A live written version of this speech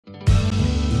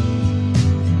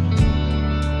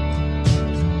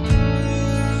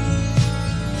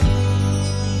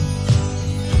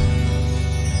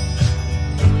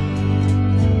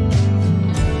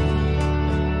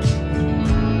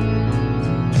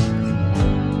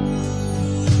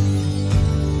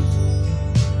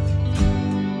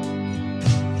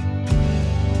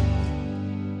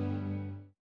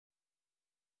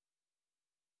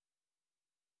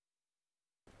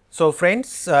So,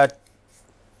 friends,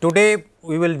 today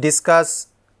we will discuss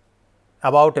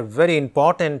about a very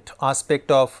important aspect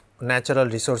of natural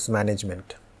resource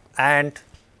management, and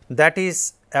that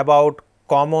is about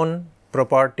common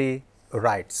property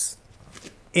rights.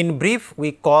 In brief,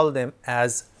 we call them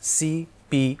as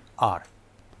CPR.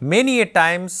 Many a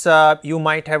times you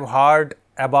might have heard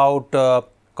about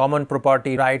common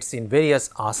property rights in various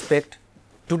aspects.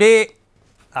 Today,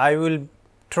 I will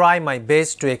try my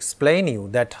best to explain you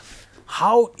that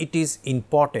how it is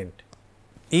important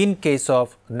in case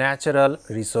of natural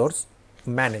resource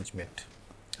management.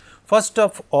 First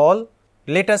of all,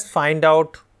 let us find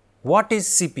out what is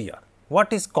CPR,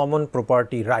 what is common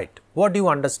property right, what do you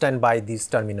understand by this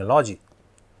terminology.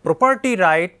 Property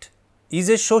right is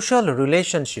a social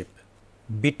relationship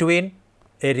between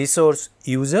a resource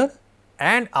user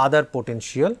and other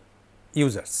potential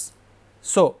users.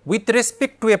 So, with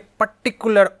respect to a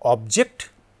particular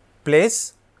object,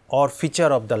 place or feature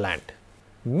of the land,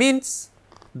 means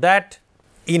that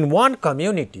in one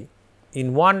community,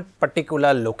 in one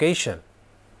particular location,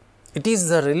 it is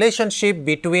the relationship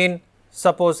between,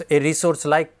 suppose, a resource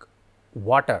like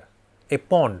water, a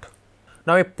pond.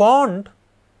 Now, a pond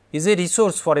is a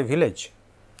resource for a village.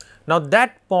 Now,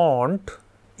 that pond,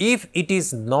 if it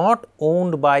is not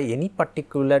owned by any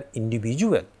particular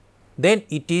individual, then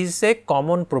it is a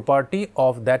common property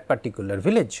of that particular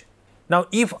village. Now,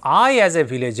 if I as a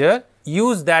villager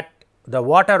use the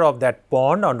water of that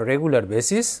pond on a regular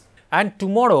basis, and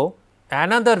tomorrow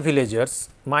another villagers,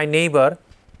 my neighbor,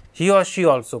 he or she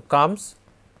also comes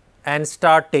and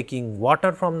start taking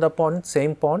water from the pond,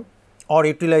 same pond, or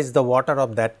utilize the water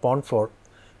of that pond for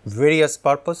various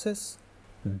purposes,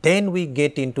 then we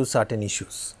get into certain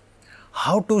issues.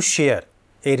 How to share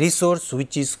a resource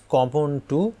which is common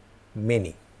to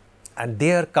many, and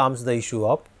there comes the issue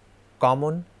of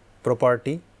common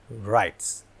property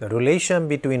rights, the relation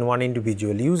between one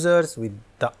individual users with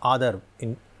the other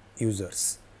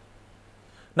users.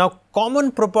 Now,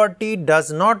 common property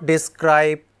does not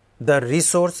describe the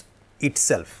resource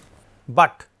itself,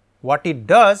 but what it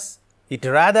does, it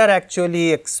rather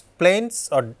actually explains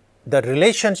the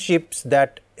relationships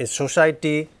that a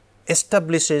society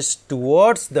establishes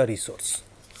towards the resource.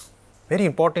 Very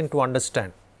important to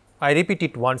understand. I repeat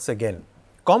it once again.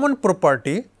 Common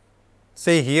property,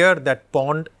 say here that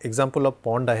pond, example of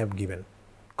pond I have given.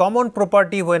 Common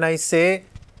property, when I say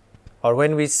or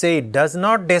when we say, it does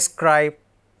not describe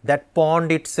that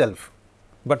pond itself,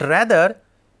 but rather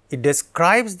it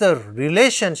describes the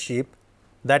relationship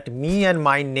that me and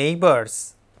my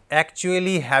neighbors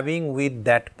actually having with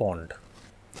that pond.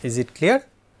 Is it clear?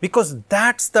 Because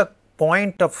that's the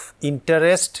point of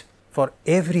interest for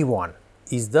everyone,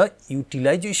 is the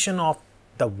utilization of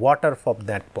the water from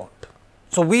that pond.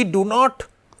 So, we do not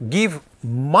give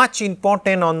much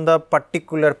importance on the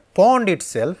particular pond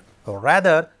itself, or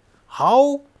rather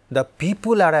how the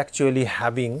people are actually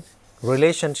having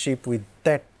relationship with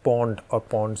that pond or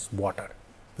pond's water.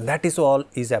 That is all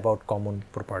is about common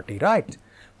property right.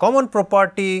 Common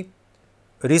property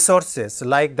resources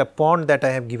like the pond that I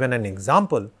have given an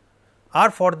example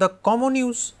are for the common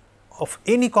use of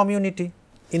any community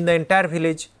in the entire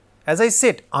village. As I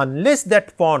said, unless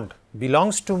that pond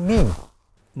belongs to me,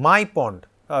 my pond,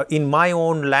 in my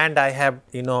own land I have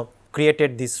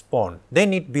created this pond,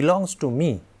 then it belongs to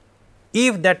me.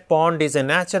 If that pond is a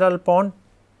natural pond,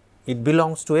 it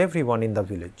belongs to everyone in the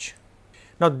village.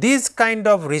 Now, these kind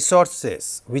of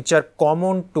resources which are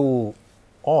common to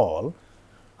all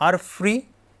are free,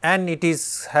 and it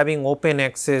is having open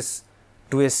access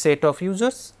to a set of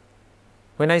users.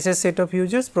 When I say set of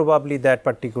users, probably that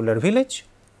particular village.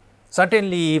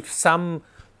 Certainly, if some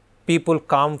people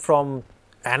come from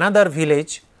another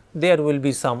village, there will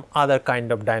be some other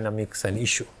kind of dynamics and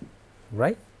issue,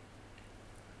 right.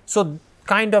 So,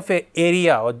 kind of a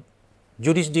area or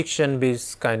jurisdiction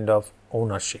based kind of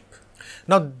ownership.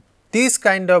 Now, these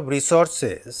kind of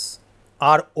resources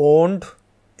are owned,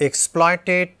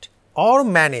 exploited or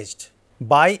managed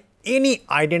by any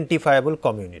identifiable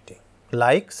community.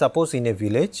 Like suppose in a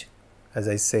village, as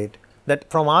I said, that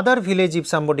from other village if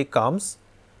somebody comes,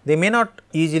 they may not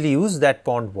easily use that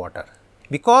pond water,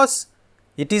 because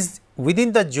it is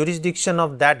within the jurisdiction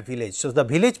of that village. So, the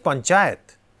village panchayat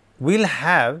will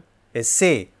have a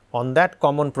say on that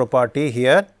common property.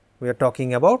 Here we are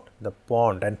talking about the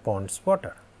pond and pond's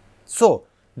water. So,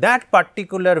 that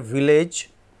particular village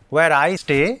where I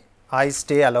stay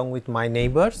along with my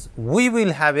neighbors, we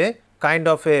will have a kind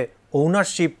of a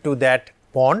ownership to that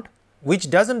pond, which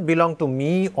does not belong to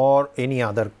me or any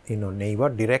other neighbor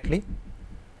directly,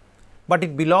 but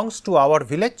it belongs to our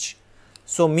village.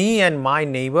 So, me and my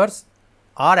neighbors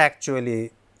are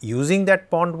actually using that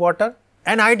pond water,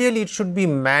 and ideally it should be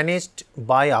managed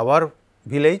by our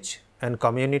village and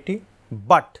community,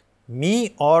 but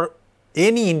me or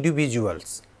any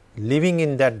individuals living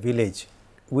in that village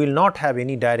will not have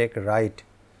any direct right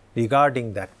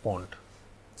regarding that pond.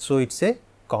 So, it is a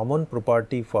common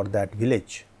property for that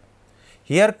village.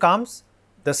 Here comes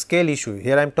the scale issue.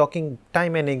 Here I am talking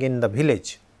time and again the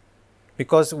village,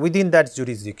 because within that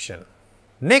jurisdiction.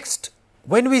 Next,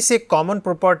 when we say common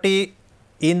property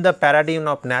in the paradigm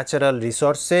of natural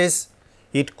resources,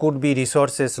 it could be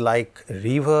resources like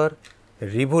river,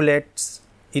 rivulets,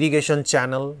 irrigation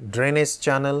channel, drainage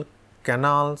channel,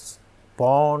 canals,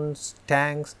 ponds,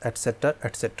 tanks, etc.,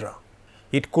 etc.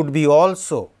 It could be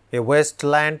also a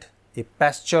wasteland, a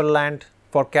pasture land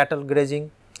for cattle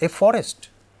grazing, a forest,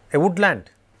 a woodland,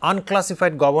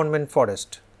 unclassified government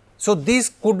forest. So, this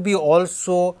could be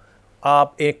also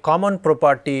a common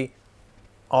property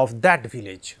of that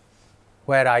village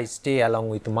where I stay along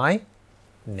with my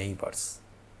neighbors.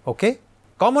 Okay?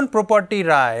 Common property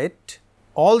right,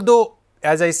 although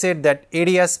as I said that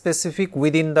area specific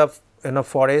within the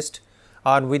forest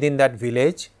or within that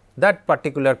village, that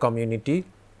particular community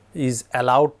is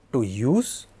allowed to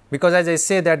use, because as I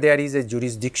say that there is a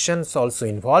jurisdictions also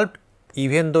involved,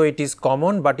 even though it is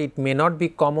common, but it may not be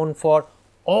common for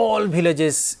all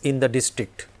villages in the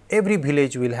district. Every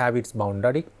village will have its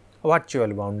boundary,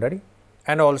 virtual boundary,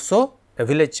 and also a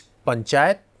village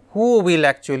panchayat who will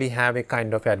actually have a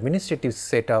kind of administrative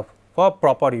setup for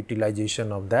proper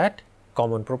utilization of that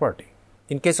common property.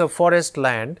 In case of forest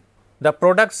land, the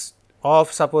products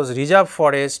of suppose reserve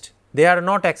forest, they are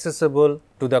not accessible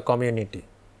to the community.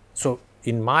 So,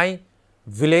 in my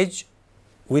village,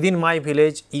 within my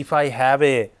village, if I have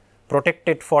a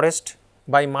protected forest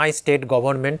by my state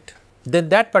government, then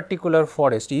that particular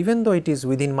forest, even though it is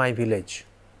within my village,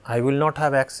 I will not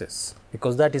have access,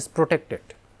 because that is protected.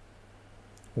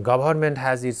 Government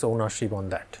has its ownership on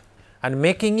that, and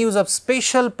making use of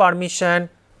special permission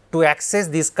to access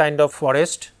this kind of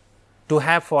forest, to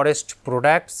have forest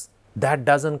products, that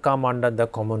does not come under the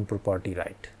common property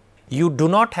right. You do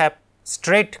not have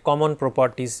straight common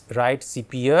properties right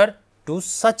CPR to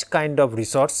such kind of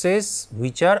resources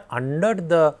which are under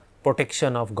the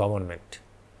protection of government.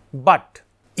 But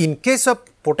in case of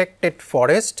protected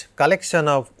forest, collection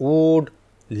of wood,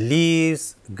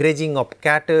 leaves, grazing of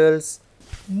cattle,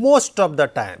 most of the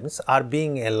times are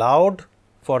being allowed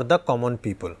for the common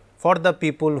people, for the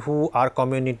people who are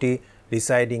community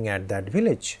residing at that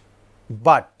village.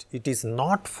 But it is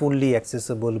not fully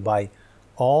accessible by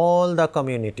all the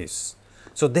communities.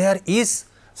 So, there is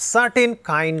certain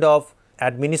kind of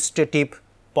administrative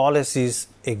policies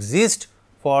exist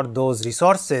for those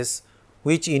resources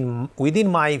which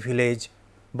within my village,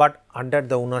 but under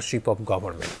the ownership of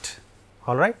government.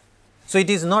 All right. So, it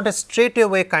is not a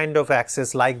straightaway kind of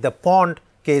access like the pond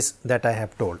case that I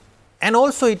have told. And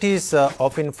also it is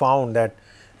often found that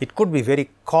it could be very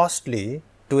costly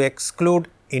to exclude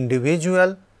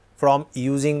individual from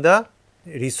using the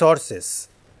resources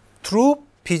through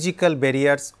physical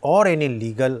barriers or any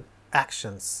legal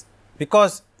actions,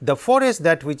 because the forest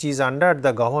that which is under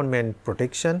the government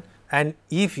protection, and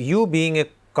if you being a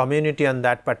community on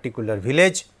that particular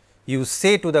village, you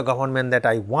say to the government that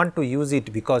I want to use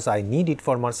it because I need it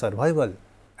for my survival,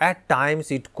 at times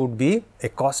it could be a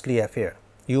costly affair.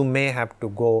 You may have to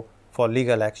go for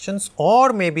legal actions,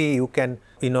 or maybe you can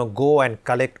go and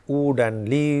collect wood and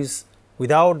leaves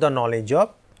without the knowledge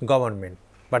of government,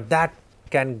 but that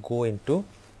can go into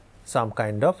some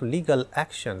kind of legal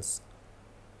actions,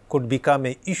 could become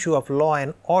a issue of law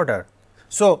and order.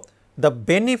 So, the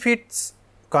benefits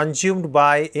consumed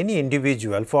by any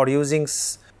individual for using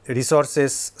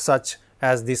resources such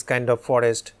as this kind of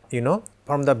forest,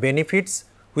 from the benefits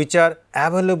which are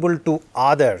available to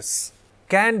others,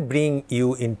 can bring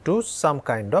you into some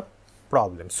kind of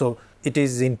problem. So, it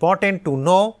is important to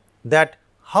know that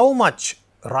how much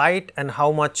right and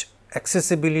how much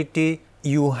accessibility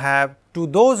you have to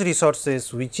those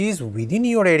resources which is within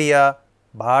your area,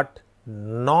 but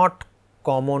not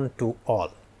common to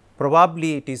all.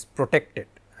 Probably it is protected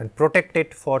and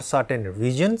protected for certain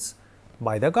regions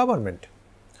by the government.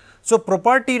 So,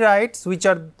 property rights, which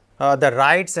are the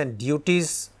rights and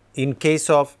duties in case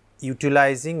of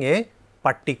utilizing a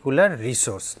particular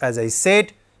resource. As I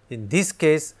said, in this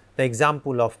case the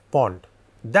example of pond,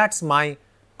 that is my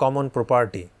common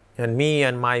property, and me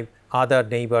and my other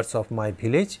neighbors of my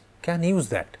village can use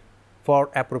that for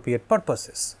appropriate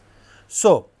purposes.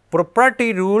 So,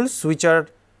 property rules, which are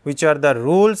the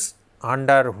rules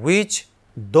under which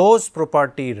those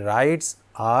property rights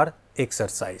are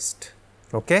exercised.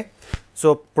 Okay.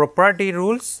 So, property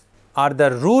rules are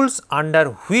the rules under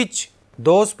which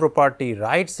those property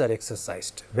rights are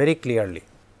exercised very clearly.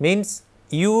 Means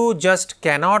you just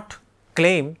cannot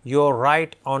claim your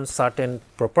right on certain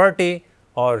property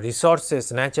or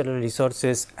resources, natural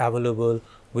resources available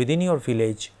within your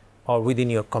village or within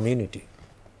your community.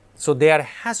 So, there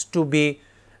has to be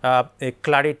a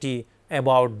clarity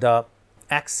about the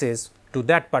access to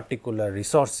that particular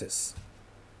resources.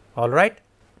 All right.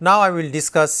 Now, I will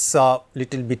discuss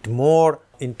little bit more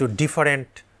into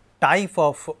different type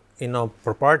of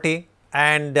property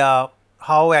and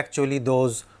how actually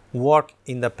those work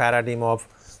in the paradigm of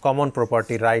common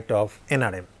property right of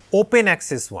NRM. Open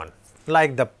access one,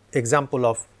 like the example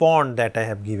of pond that I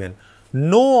have given.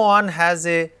 No one has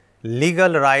a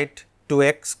legal right to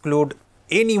exclude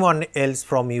anyone else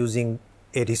from using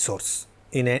a resource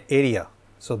in an area.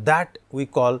 So, that we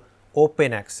call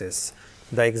open access.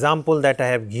 The example that I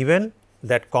have given,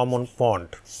 that common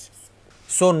pond.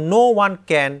 So, no one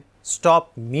can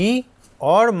stop me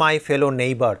or my fellow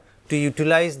neighbor to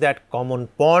utilize that common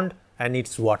pond and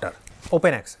its water,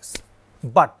 open access.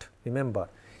 But remember,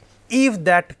 if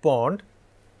that pond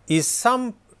is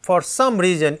for some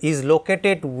reason is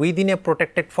located within a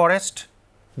protected forest,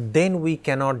 then we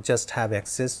cannot just have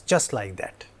access just like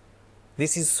that.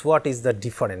 This is what is the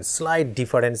difference, slight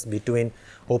difference between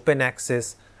open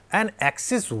access and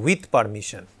access with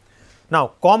permission.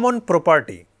 Now, common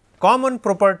property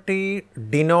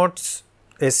denotes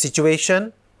a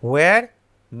situation where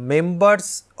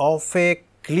members of a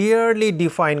clearly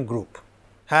defined group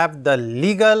have the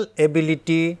legal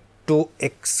ability to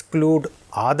exclude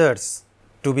others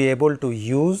to be able to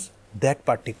use that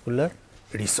particular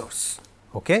resource.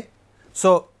 Okay?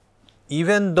 So,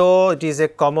 even though it is a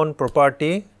common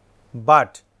property,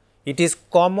 but it is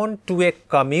common to a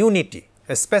community,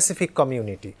 a specific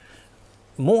community.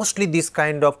 Mostly this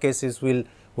kind of cases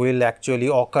will actually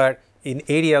occur in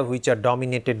areas which are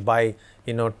dominated by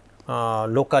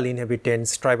local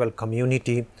inhabitants, tribal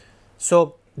community.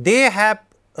 So, they have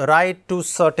right to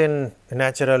certain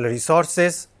natural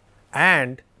resources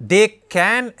and they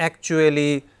can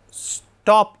actually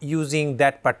stop using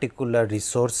that particular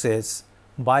resources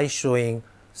by showing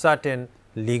certain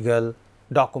legal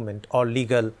document or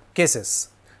legal cases.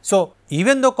 So,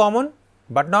 even though common,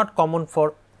 but not common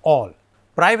for all.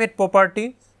 Private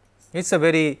property, it is a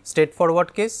very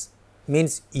straightforward case,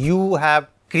 means you have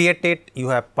created, you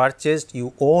have purchased,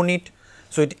 you own it.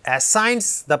 So, it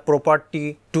assigns the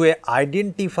property to a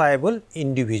identifiable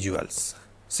individuals.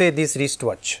 Say this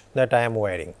wristwatch that I am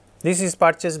wearing, this is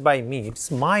purchased by me, it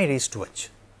is my wristwatch.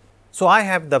 So, I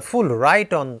have the full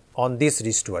right on this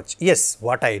wristwatch. Yes,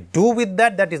 what I do with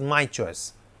that, that is my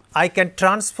choice. I can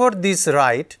transfer this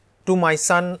right to my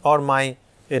son or my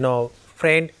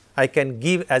friend, I can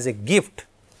give as a gift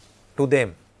to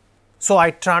them. So,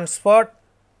 I transfer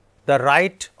the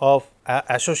right of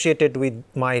associated with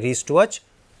my wristwatch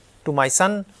to my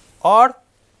son or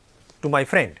to my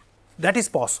friend. That is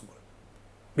possible,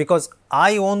 because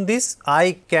I own this,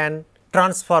 I can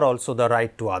transfer also the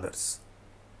right to others,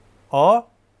 or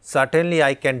certainly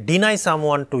I can deny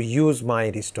someone to use my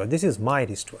wristwatch. This is my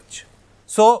wristwatch.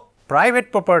 So,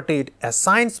 private property, it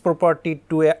assigns property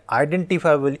to a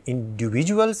identifiable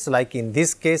individuals, like in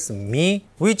this case me,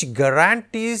 which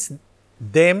guarantees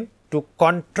them to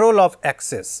control of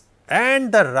access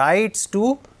and the rights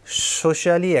to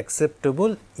socially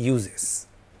acceptable uses.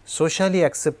 Socially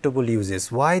acceptable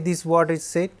uses. Why this word is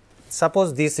said?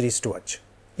 Suppose this wristwatch,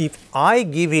 if I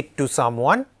give it to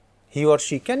someone, he or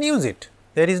she can use it,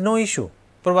 there is no issue.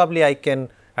 Probably I can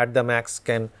at the max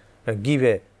can give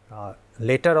a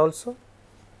letter also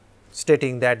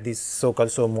stating that this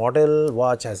so-called model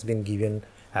watch has been given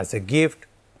as a gift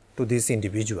to these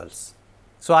individuals.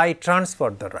 So, I transfer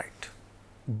the right,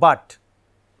 but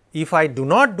if I do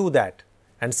not do that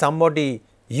and somebody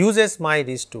uses my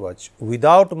wristwatch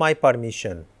without my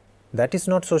permission, that is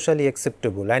not socially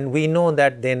acceptable, and we know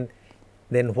that then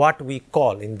what we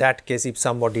call in that case, if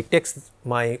somebody takes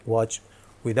my watch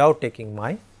without taking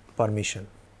my permission,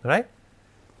 right?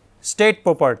 State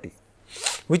property,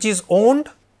 which is owned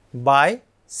by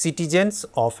citizens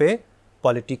of a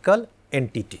political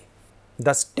entity,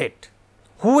 the state,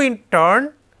 who in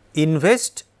turn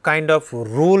invest kind of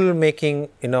rule making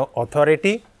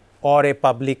authority or a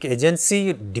public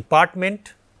agency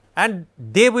department, and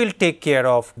they will take care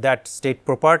of that state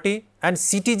property, and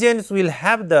citizens will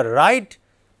have the right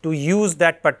to use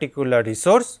that particular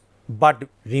resource, but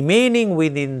remaining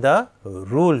within the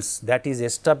rules that is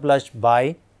established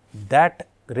by that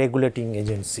regulating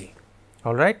agency.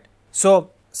 All right. So,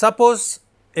 suppose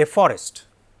a forest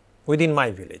within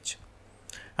my village,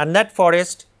 and that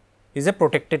forest is a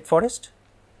protected forest,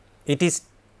 It is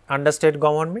under state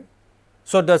government.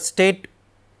 So, the state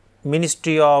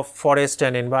Ministry of Forest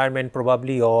and Environment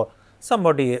probably, or some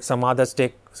other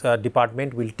state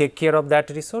department will take care of that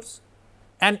resource.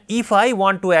 And if I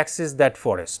want to access that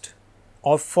forest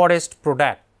or forest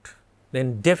product,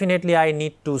 then definitely I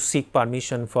need to seek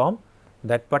permission from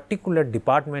that particular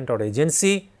department or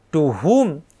agency to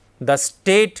whom the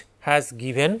state has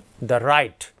given the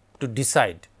right to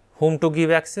decide whom to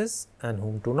give access and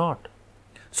whom to not.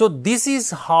 So, this is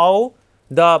how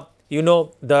the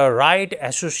the right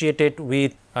associated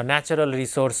with a natural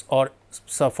resource, or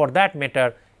so for that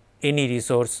matter any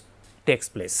resource, takes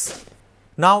place.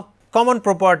 Now, common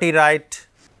property right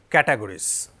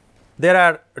categories. There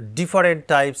are different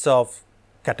types of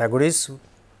categories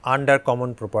under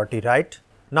common property right.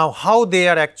 Now, how they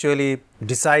are actually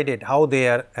decided, how they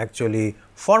are actually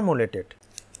formulated,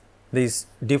 these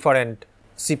different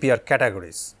CPR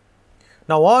categories.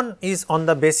 Now, one is on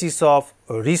the basis of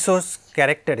resource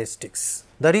characteristics,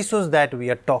 the resource that we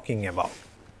are talking about: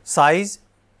 size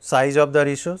of the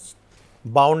resource,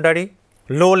 boundary,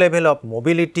 low level of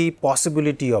mobility,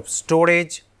 possibility of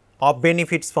storage, of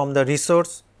benefits from the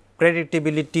resource,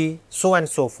 predictability, so and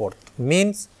so forth.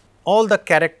 Means all the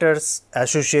characters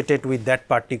associated with that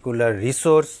particular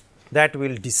resource that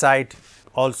will decide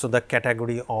also the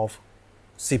category of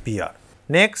CPR.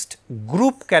 Next,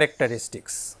 group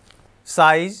characteristics: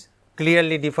 size,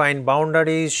 clearly defined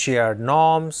boundaries, shared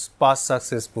norms, past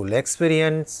successful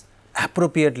experience,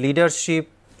 appropriate leadership,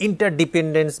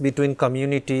 interdependence between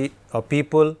community of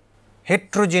people,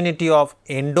 heterogeneity of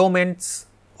endowments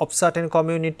of certain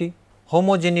community,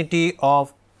 homogeneity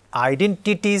of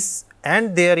identities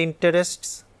and their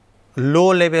interests, low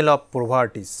level of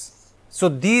poverties. So,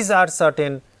 these are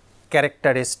certain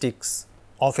characteristics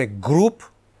of a group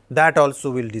that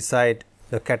also will decide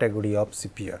the category of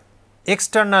CPR.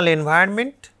 External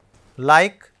environment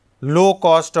like low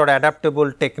cost or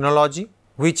adaptable technology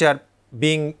which are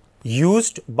being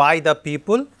used by the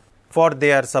people for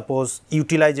their suppose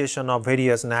utilization of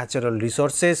various natural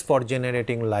resources for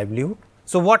generating livelihood.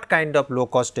 So, what kind of low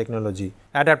cost technology,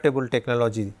 adaptable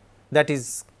technology that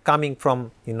is coming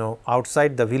from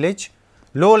outside the village,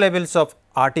 low levels of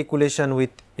articulation with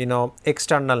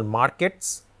external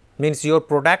markets, means your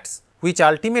products which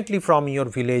ultimately from your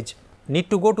village need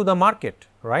to go to the market,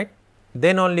 right?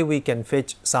 Then only we can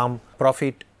fetch some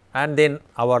profit and then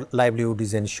our livelihood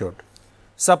is ensured.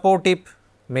 Supportive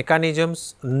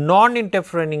mechanisms,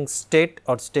 non-interfering state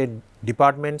or state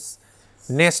departments,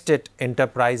 nested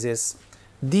enterprises.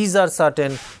 These are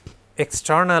certain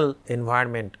external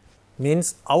environment,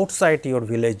 means outside your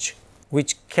village,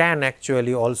 which can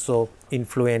actually also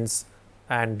influence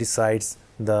and decides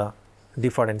the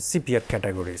different CPR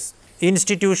categories.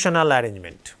 Institutional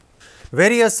arrangement.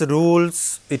 Various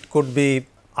rules, it could be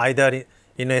either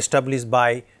established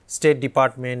by state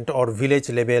department or village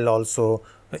level also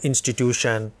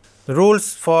institution,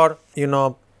 rules for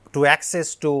to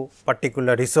access to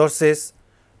particular resources,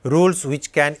 rules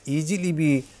which can easily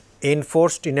be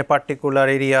enforced in a particular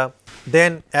area,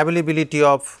 then availability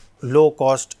of low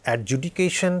cost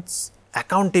adjudications,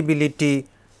 accountability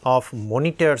of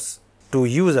monitors to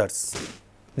users.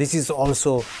 This is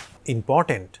also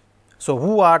important. So,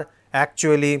 who are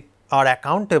actually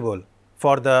accountable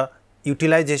for the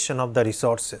utilization of the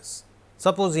resources.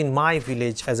 Suppose in my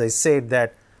village, as I said,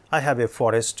 that I have a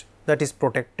forest that is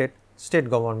protected, state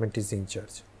government is in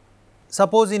charge.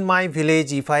 Suppose in my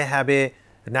village, if I have a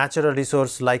natural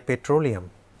resource like petroleum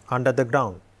under the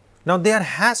ground, now there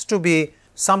has to be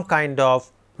some kind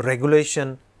of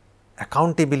regulation,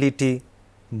 accountability,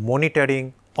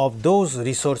 monitoring of those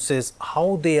resources,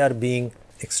 how they are being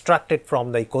extracted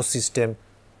from the ecosystem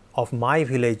of my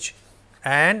village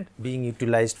and being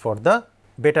utilized for the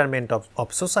betterment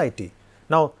of society.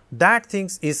 Now, that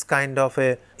things is kind of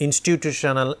a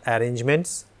institutional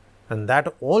arrangements, and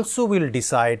that also will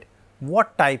decide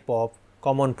what type of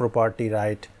common property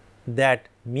right that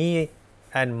me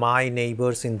and my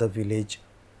neighbors in the village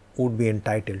would be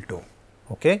entitled to.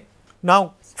 Okay.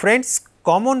 Now, friends,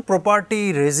 common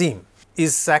property regime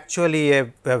is actually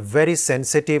a very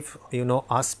sensitive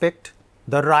aspect.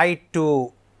 The right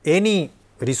to any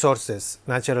resources,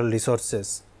 natural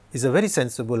resources, is a very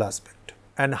sensible aspect,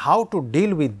 and how to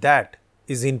deal with that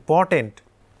is important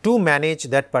to manage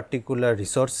that particular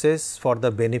resources for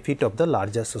the benefit of the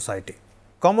larger society.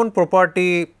 Common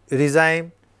property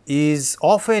regime is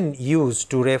often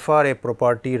used to refer a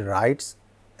property rights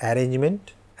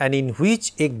arrangement, and in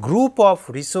which a group of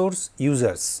resource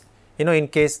users, in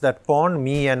case that pond,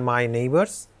 me and my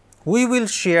neighbors, we will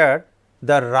share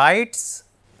the rights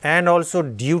and also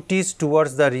duties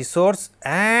towards the resource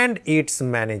and its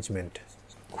management.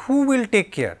 Who will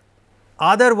take care?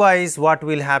 Otherwise, what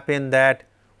will happen that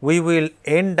we will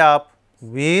end up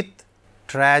with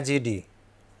tragedy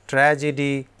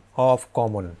of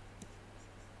common.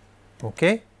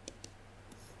 Okay?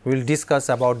 We will discuss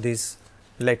about this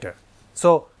later.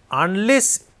 So,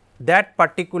 unless that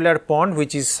particular pond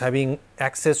which is having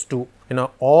access to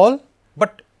all,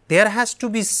 but there has to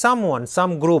be someone,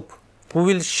 some group who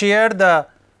will share the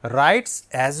rights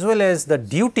as well as the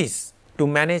duties to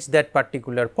manage that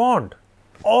particular pond,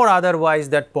 or otherwise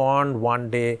that pond one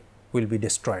day will be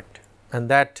destroyed, and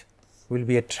that will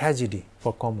be a tragedy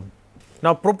for common.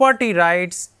 Now, property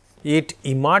rights, it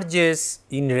emerges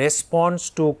in response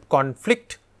to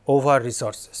conflict over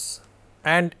resources,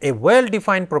 and a well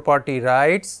defined property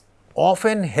rights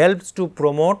often helps to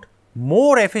promote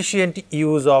more efficient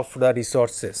use of the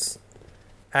resources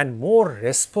and more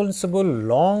responsible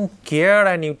long care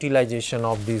and utilization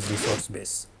of this resource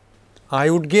base. I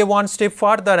would go one step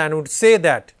further and would say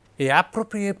that a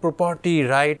appropriate property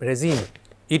right regime,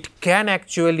 it can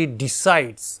actually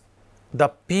decides the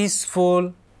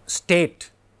peaceful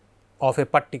state of a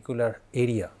particular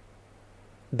area,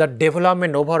 the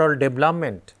development, overall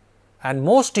development, and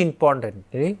most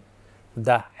importantly,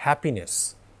 the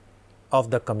happiness of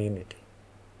the community.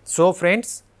 So,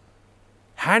 friends,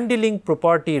 handling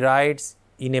property rights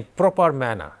in a proper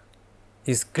manner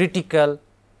is critical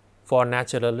for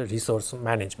natural resource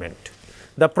management.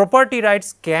 The property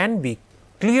rights can be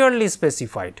clearly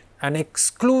specified and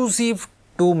exclusive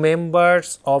to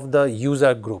members of the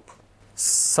user group.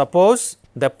 Suppose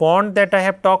the pond that I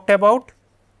have talked about,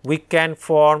 we can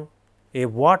form a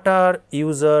water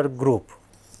user group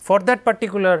for that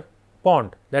particular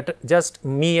pond that just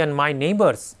me and my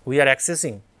neighbors we are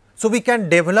accessing. So, we can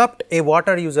develop a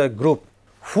water user group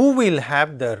who will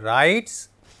have the rights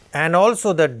and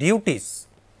also the duties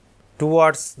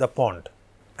towards the pond,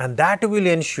 and that will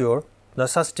ensure the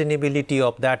sustainability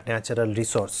of that natural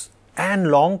resource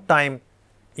and long time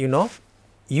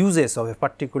uses of a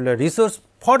particular resource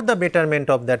for the betterment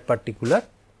of that particular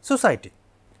society.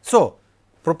 So,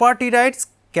 property rights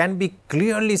can be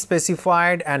clearly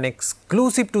specified and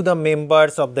exclusive to the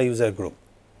members of the user group,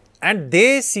 and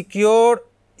they secure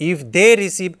if they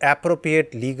receive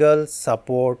appropriate legal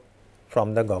support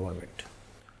from the government.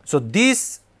 So,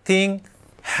 this thing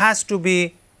has to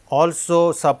be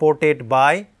also supported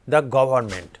by the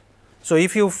government. So,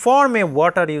 if you form a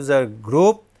water user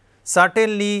group,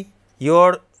 certainly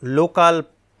your local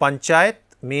panchayat,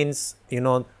 means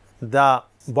the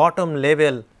bottom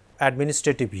level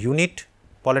administrative unit,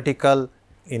 political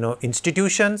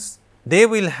institutions, they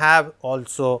will have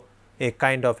also a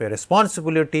kind of a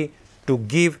responsibility to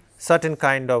give certain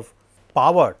kind of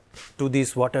power to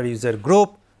this water user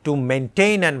group to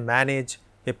maintain and manage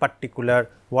a particular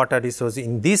water resource,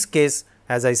 in this case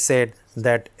as I said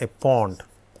that a pond.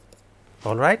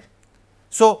 All right.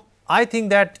 So, I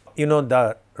think that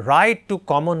the right to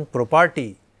common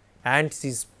property and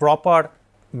its proper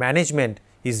management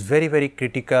is very, very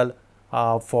critical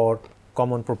for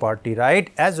common property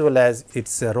right as well as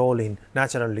its role in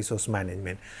natural resource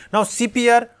management. Now,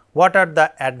 CPR, what are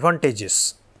the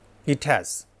advantages it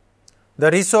has?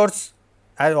 The resource,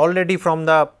 as already from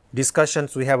the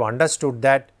discussions we have understood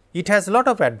that it has a lot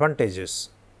of advantages,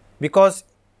 because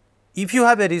if you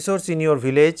have a resource in your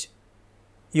village,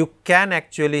 you can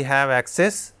actually have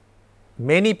access,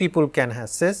 many people can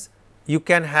access, you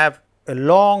can have a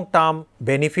long term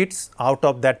benefits out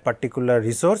of that particular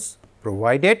resource,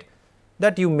 provided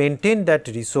that you maintain that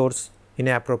resource in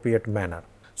an appropriate manner.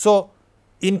 So,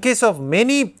 in case of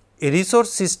many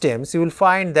resource systems, you will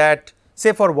find that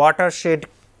say for watershed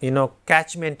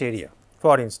catchment area,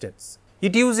 for instance,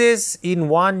 it uses in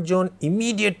one zone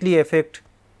immediately affect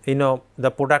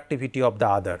the productivity of the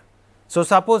other. So,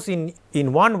 suppose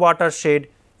in one watershed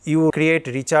you create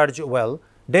recharge well,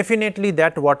 definitely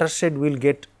that watershed will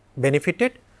get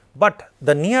benefited, but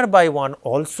the nearby one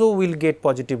also will get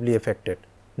positively affected.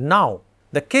 Now,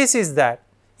 the case is that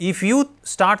if you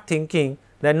start thinking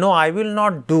that no, I will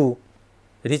not do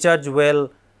recharge well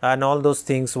and all those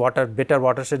things, better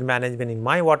watershed management in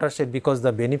my watershed, because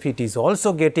the benefit is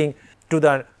also getting to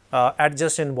the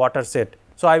adjacent watershed.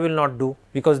 So, I will not do,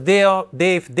 because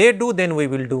if they do, then we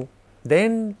will do,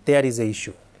 then there is a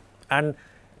issue. And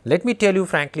let me tell you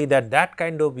frankly that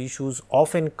kind of issues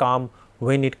often come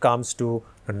when it comes to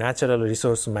natural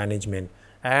resource management,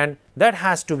 and that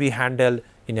has to be handled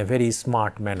in a very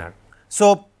smart manner.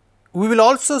 So, we will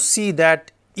also see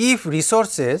that if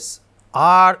resources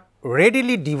are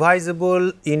readily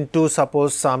divisible into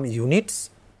suppose some units,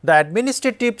 the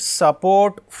administrative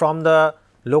support from the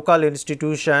local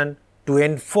institution to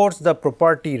enforce the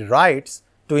property rights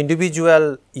to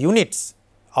individual units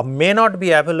may not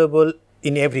be available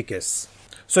in every case.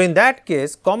 So, in that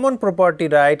case, common property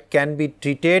right can be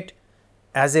treated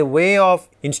as a way of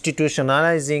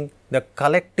institutionalizing the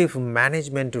collective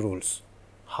management rules.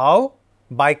 How?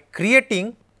 By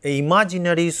creating a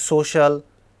imaginary social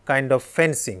kind of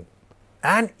fencing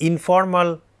and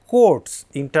informal courts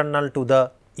internal to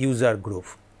the user group.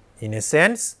 In a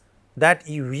sense that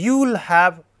you will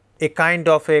have a kind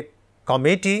of a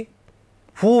committee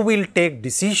who will take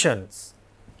decisions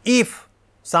if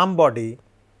somebody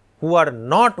who are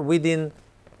not within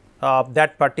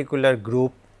that particular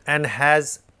group and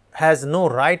has no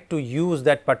right to use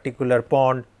that particular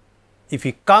pond, if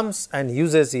he comes and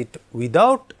uses it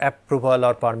without approval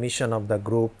or permission of the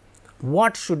group,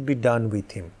 what should be done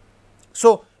with him?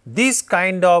 So, these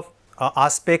kind of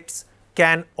aspects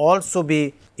can also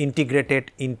be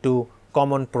integrated into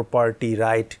common property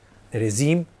right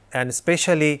regime, and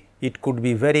especially it could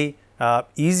be very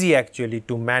easy actually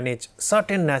to manage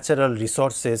certain natural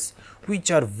resources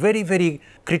which are very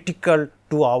critical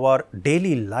to our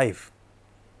daily life,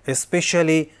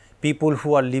 especially people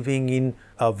who are living in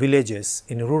villages,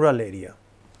 in rural area.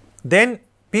 Then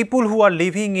people who are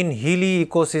living in hilly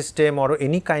ecosystem or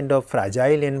any kind of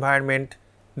fragile environment,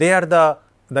 there the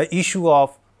issue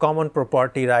of common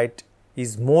property right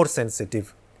is more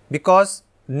sensitive, because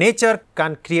nature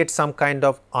can create some kind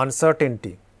of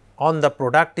uncertainty on the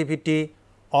productivity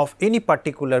of any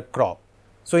particular crop.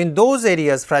 So, in those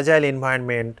areas, fragile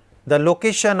environment, the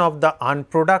location of the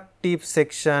unproductive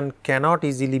section cannot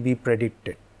easily be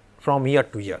predicted from year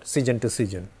to year, season to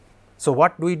season. So,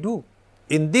 what do we do?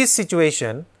 In this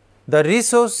situation, the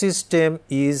resource system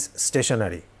is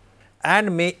stationary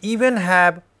and may even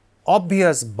have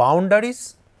obvious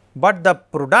boundaries, but the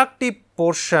productive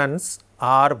portions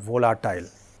are volatile.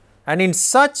 And in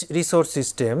such resource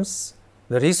systems,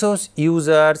 the resource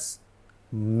users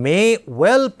may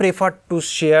well prefer to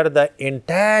share the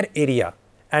entire area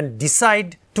and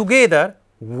decide together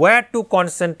where to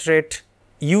concentrate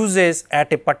uses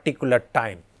at a particular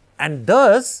time, and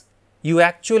thus you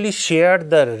actually share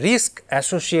the risk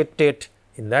associated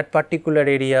in that particular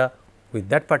area with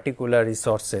that particular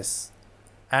resources,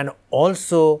 and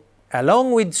also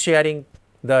along with sharing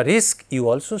the risk you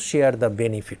also share the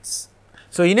benefits.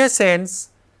 So, in a sense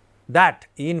that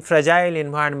in fragile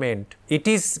environment it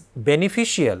is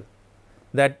beneficial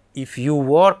that if you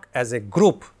work as a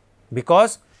group,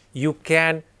 because you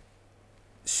can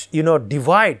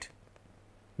divide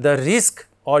the risk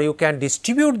or you can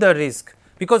distribute the risk,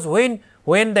 because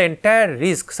when the entire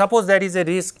risk, suppose there is a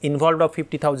risk involved of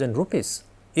 50,000 rupees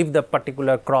if the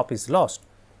particular crop is lost,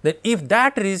 then if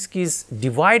that risk is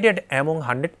divided among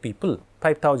 100 people,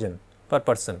 5,000 per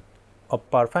person or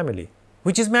per family,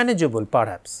 which is manageable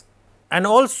perhaps. And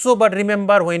also, but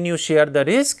remember, when you share the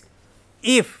risk,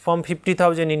 if from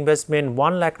 50,000 investment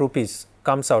 1 lakh rupees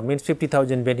comes out, means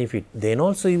 50,000 benefit, then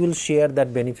also you will share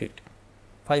that benefit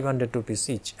 500 rupees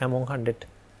each among 100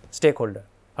 stakeholder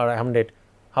or 100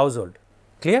 household.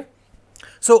 Clear?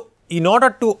 So, in order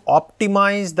to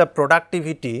optimize the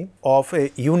productivity of a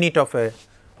unit of a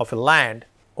land,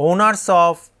 owners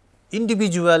of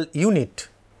individual unit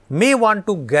may want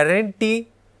to guarantee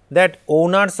that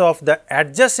owners of the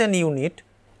adjacent unit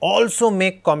also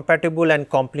make compatible and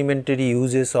complementary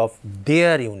uses of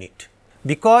their unit.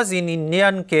 Because in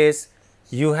Indian case,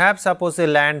 you have suppose a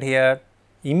land here,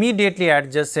 immediately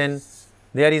adjacent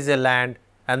there is a land,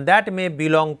 and that may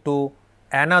belong to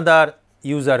another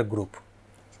user group.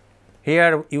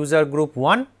 Here user group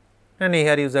 1 and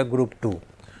here user group 2.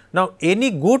 Now,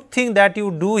 any good thing that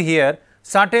you do here,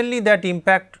 certainly that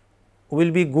impact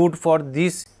will be good for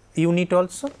this unit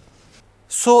also.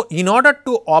 So, in order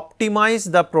to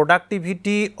optimize the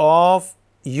productivity of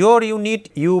your unit,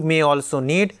 you may also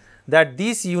need that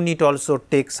this unit also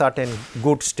takes certain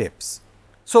good steps.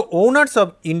 So, owners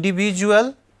of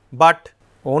individual but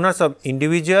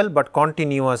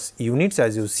continuous units,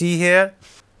 as you see here,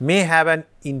 may have an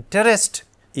interest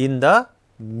in the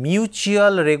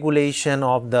mutual regulation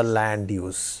of the land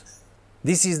use.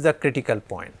 This is the critical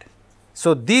point.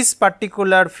 So, this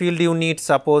particular field unit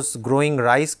suppose growing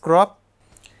rice crop,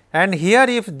 and here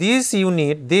if this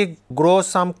unit they grow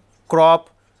some crop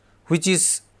which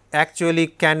is actually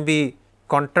can be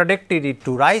contradictory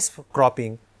to rice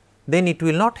cropping, then it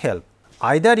will not help.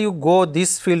 Either you go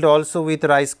this field also with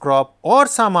rice crop or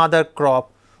some other crop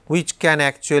which can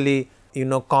actually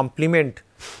complement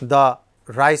the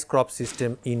rice crop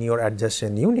system in your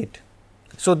adjacent unit.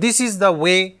 So, this is the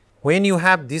way when you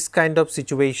have this kind of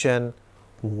situation,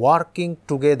 working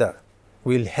together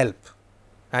will help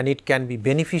and it can be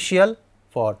beneficial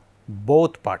for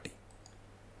both party.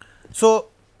 So,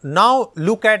 now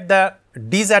look at the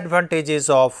disadvantages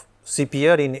of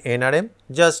CPR in NRM.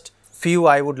 Just few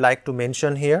I would like to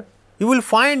mention here. You will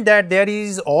find that there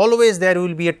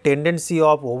will be a tendency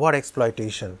of over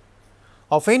exploitation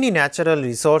of any natural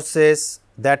resources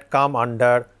that come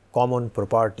under common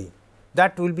property.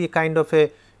 That will be kind of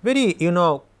a very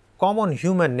common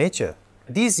human nature.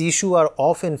 These issues are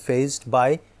often faced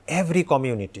by every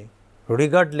community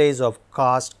regardless of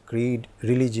caste, creed,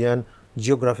 religion,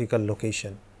 geographical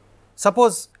location.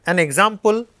 Suppose an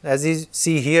example, as you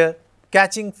see here,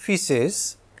 catching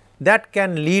fishes that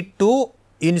can lead to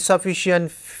insufficient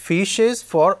fishes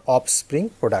for offspring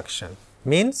production.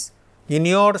 Means in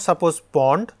your suppose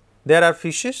pond there are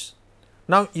fishes.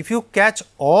 Now, if you catch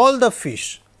all the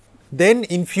fish, then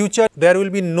in future there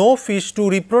will be no fish to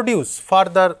reproduce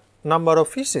further number of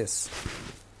fishes.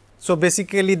 So,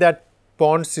 basically that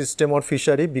pond system or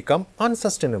fishery become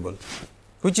unsustainable,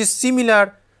 which is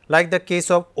similar like the case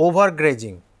of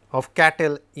overgrazing of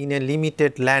cattle in a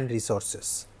limited land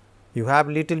resources. You have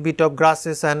little bit of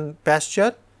grasses and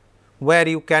pasture where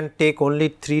you can take only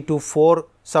 3 to 4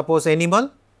 suppose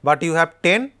animal, but you have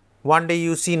 10, one day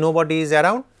you see nobody is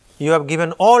around, you have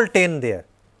given all 10 there.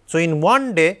 So, in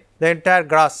one day the entire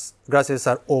grasses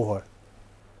are over.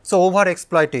 So, over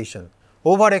exploitation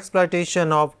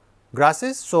of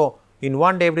grasses. So, in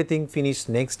one day everything finished,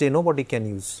 next day nobody can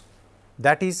use.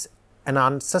 That is an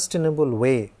unsustainable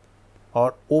way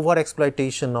or over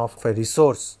exploitation of a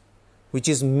resource which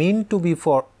is meant to be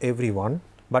for everyone,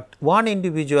 but one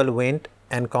individual went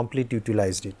and completely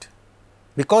utilized it,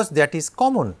 because that is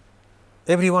common,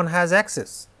 everyone has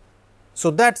access. So,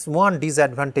 that is one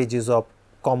disadvantages of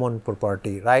common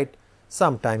property, right.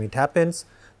 Sometime it happens.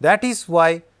 That is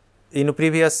why in a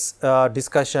previous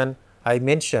discussion I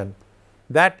mentioned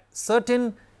that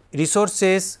certain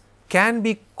resources can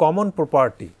be common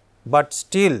property, but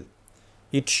still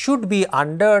it should be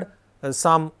under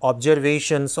some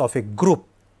observations of a group.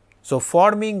 So,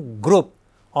 forming group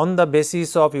on the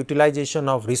basis of utilization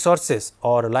of resources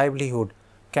or livelihood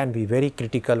can be very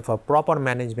critical for proper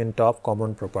management of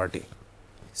common property.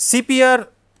 CPR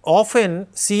often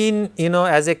seen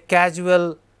as a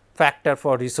casual factor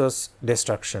for resource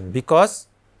destruction, because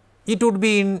it would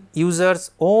be in user's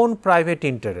own private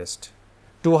interest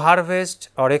to harvest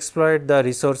or exploit the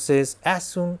resources as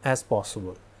soon as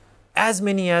possible, as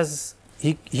many as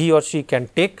he or she can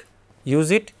take, use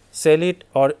it, sell it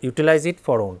or utilize it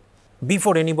for own,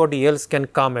 before anybody else can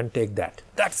come and take that.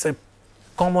 That is a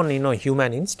common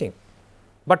human instinct.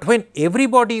 But when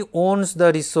everybody owns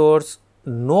the resource,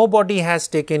 nobody has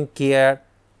taken care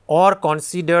or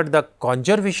considered the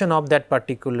conservation of that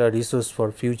particular resource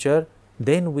for future,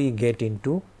 then we get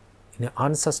into an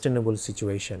unsustainable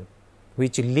situation,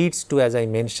 which leads to, as I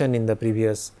mentioned in the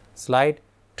previous slide,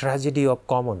 tragedy of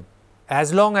common.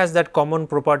 As long as that common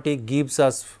property gives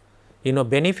us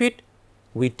benefit,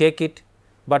 we take it,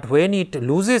 but when it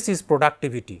loses its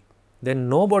productivity, then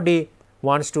nobody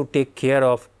wants to take care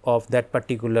of that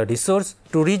particular resource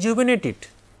to rejuvenate it.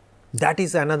 That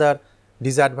is another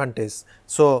disadvantage.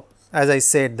 So, as I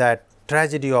said, that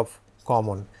tragedy of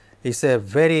common is a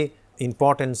very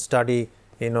important study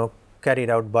carried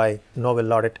out by Nobel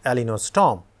laureate Elinor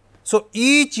Storm. So,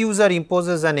 each user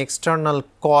imposes an external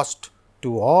cost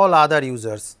to all other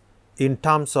users in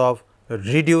terms of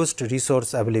reduced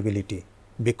resource availability,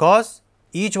 because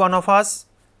each one of us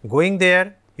going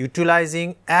there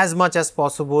utilizing as much as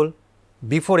possible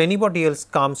before anybody else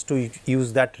comes to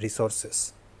use that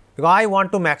resources, because I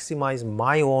want to maximize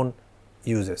my own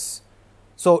uses.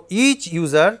 So, each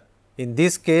user in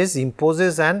this case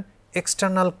imposes an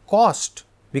external cost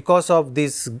because of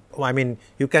this,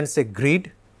 you can say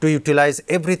greed to utilize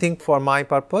everything for my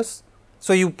purpose.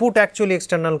 So, you put actually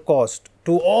external cost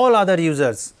to all other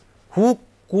users who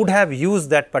could have used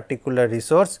that particular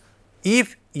resource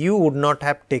if you would not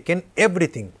have taken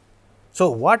everything. So,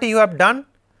 what you have done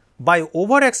by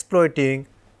over exploiting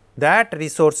that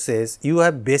resources, you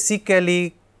have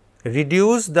basically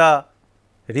reduced the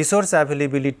resource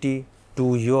availability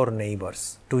to your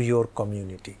neighbors, to your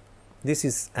community. This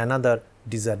is another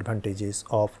disadvantages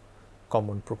of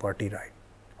common property right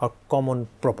or common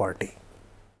property.